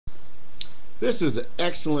This is an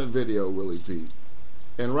excellent video, Willie Pete.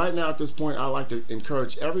 And right now at this point, I'd like to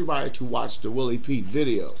encourage everybody to watch the Willie Pete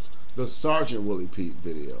video, the Sergeant Willie Pete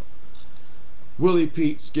video. Willie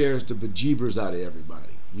Pete scares the bejeebers out of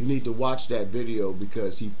everybody. You need to watch that video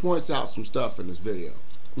because he points out some stuff in this video.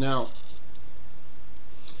 Now,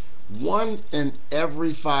 1 in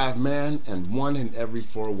every 5 men and 1 in every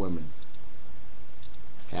 4 women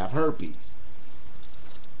have herpes.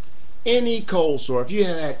 Any cold sore, if you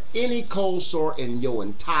have had any cold sore in your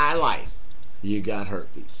entire life, you got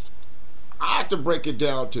herpes. I have to break it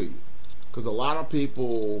down to you because a lot of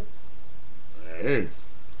people, hey,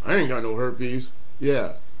 I ain't got no herpes.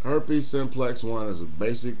 Yeah, herpes simplex 1 is a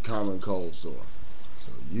basic common cold sore.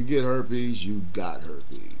 So you get herpes, you got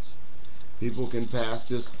herpes. People can pass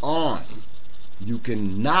this on. You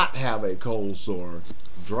cannot have a cold sore,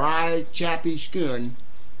 dry, chappy skin,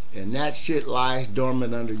 and that shit lies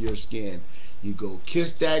dormant under your skin. You go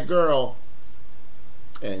kiss that girl,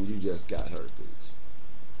 and you just got herpes.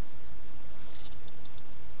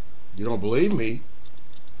 You don't believe me?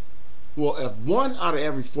 Well, if 1 out of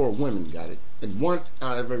every 4 women got it, and 1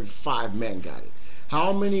 out of every 5 men got it,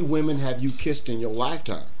 how many women have you kissed in your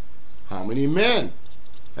lifetime? How many men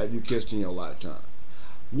have you kissed in your lifetime?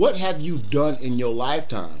 What have you done in your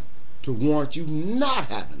lifetime to warrant you not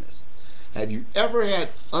having this? Have you ever had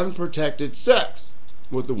unprotected sex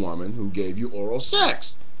with a woman who gave you oral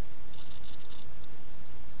sex?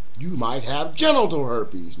 You might have genital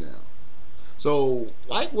herpes now. So,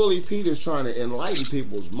 like Willie Pete is trying to enlighten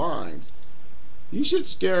people's minds, you should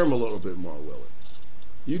scare them a little bit more, Willie.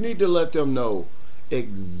 You need to let them know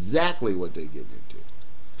exactly what they get into.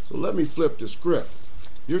 So let me flip the script.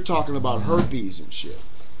 You're talking about herpes and shit.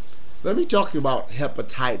 Let me talk about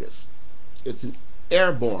hepatitis. It's an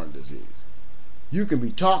airborne disease. You can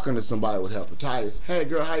be talking to somebody with hepatitis. Hey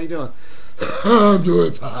girl, how you doing? I'm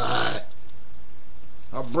doing fine.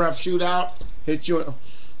 Her breath shoot out, hit you.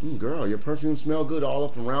 Girl, your perfume smell good all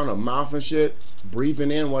up around her mouth and shit.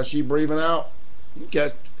 Breathing in while she breathing out. You can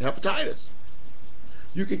catch hepatitis.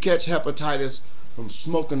 You can catch hepatitis from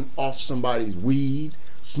smoking off somebody's weed,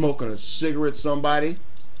 smoking a cigarette somebody.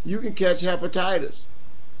 You can catch hepatitis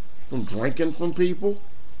from drinking from people.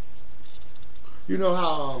 You know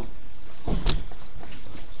how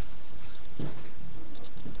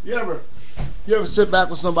you ever sit back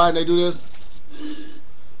with somebody and they do this?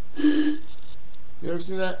 You ever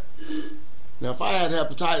seen that? Now, if I had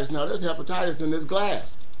hepatitis, now there's hepatitis in this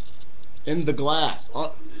glass. In the glass.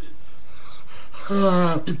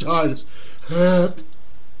 Hepatitis.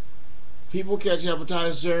 People catch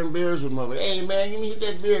hepatitis sharing beers with mother. Hey, man, give me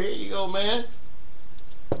that beer. Here you go, man.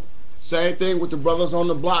 Same thing with the brothers on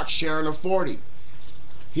the block sharing a 40.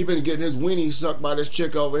 He been getting his weenie sucked by this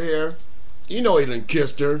chick over here. You know he done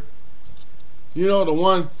kissed her. You know the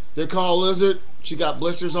one they call Lizard? She got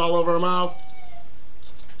blisters all over her mouth.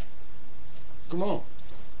 Come on.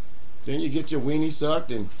 Then you get your weenie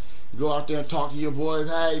sucked and you go out there and talk to your boys.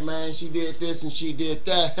 Hey, man, she did this and she did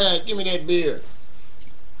that. Hey, give me that beer.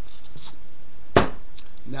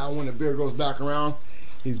 Now when the beer goes back around,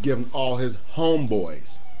 he's giving all his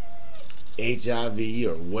homeboys HIV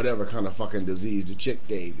or whatever kind of fucking disease the chick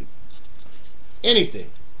gave him. Anything.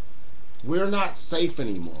 We're not safe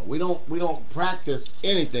anymore. We don't practice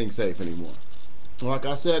anything safe anymore. Like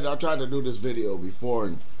I said, I tried to do this video before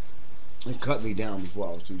and it cut me down before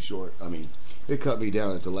I was too short. I mean, it cut me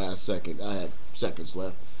down at the last second. I had seconds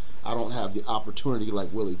left. I don't have the opportunity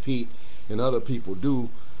like Willie Pete and other people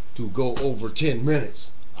do to go over 10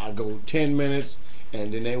 minutes. I go 10 minutes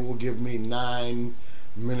and then they will give me 9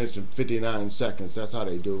 minutes and 59 seconds. That's how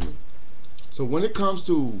they do me. So when it comes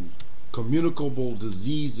to communicable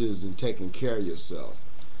diseases and taking care of yourself,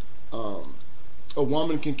 a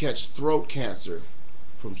woman can catch throat cancer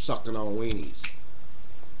from sucking on weenies.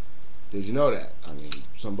 Did you know that? I mean,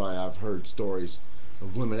 I've heard stories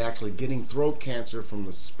of women actually getting throat cancer from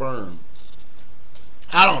the sperm.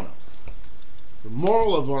 I don't know. The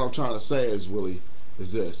moral of what I'm trying to say is, Willie,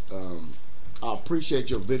 is this. I appreciate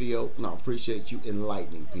your video and I appreciate you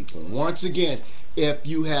enlightening people. Once again, if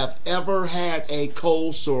you have ever had a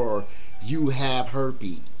cold sore, you have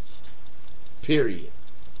herpes. Period.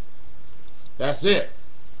 That's it.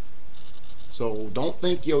 So don't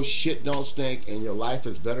think your shit don't stink and your life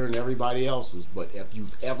is better than everybody else's. But if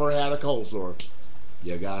you've ever had a cold sore,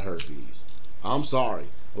 you got herpes. I'm sorry.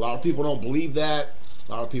 A lot of people don't believe that.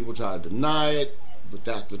 A lot of people try to deny it, but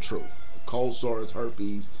that's the truth. A cold sore is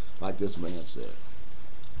herpes, like this man said.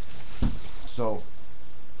 So,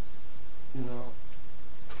 you know,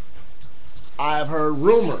 I've heard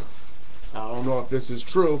rumor, I don't know if this is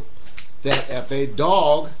true, that if a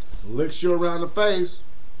dog licks you around the face,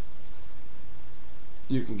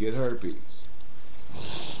 you can get herpes.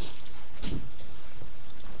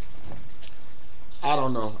 I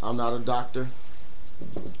don't know. I'm not a doctor,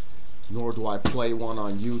 nor do I play one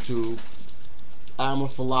on YouTube. I'm a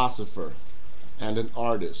philosopher and an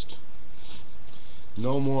artist.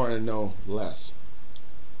 No more and no less.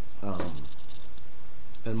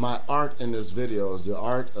 And my art in this video is the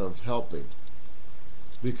art of helping.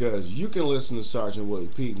 Because you can listen to Sergeant Willie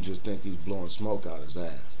Pete and just think he's blowing smoke out his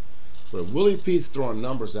ass. But if Willie Pete's throwing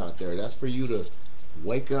numbers out there, that's for you to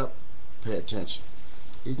wake up, pay attention.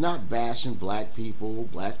 He's not bashing black people,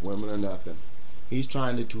 black women, or nothing. He's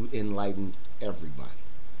trying to enlighten everybody.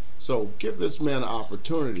 So give this man an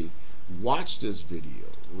opportunity. Watch this video.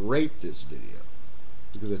 Rate this video.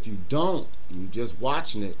 Because if you don't, you're just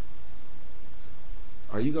watching it,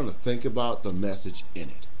 are you going to think about the message in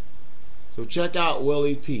it? So check out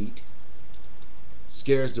Willie Pete.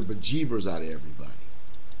 Scares the bejeebers out of everybody.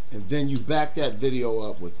 And then you back that video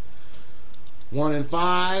up with 1 in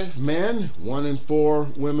 5 men, 1 in 4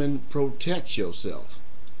 women. Protect yourself.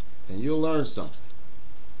 And you'll learn something.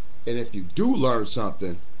 And if you do learn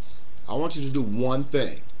something, I want you to do one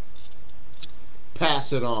thing.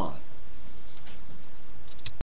 Pass it on.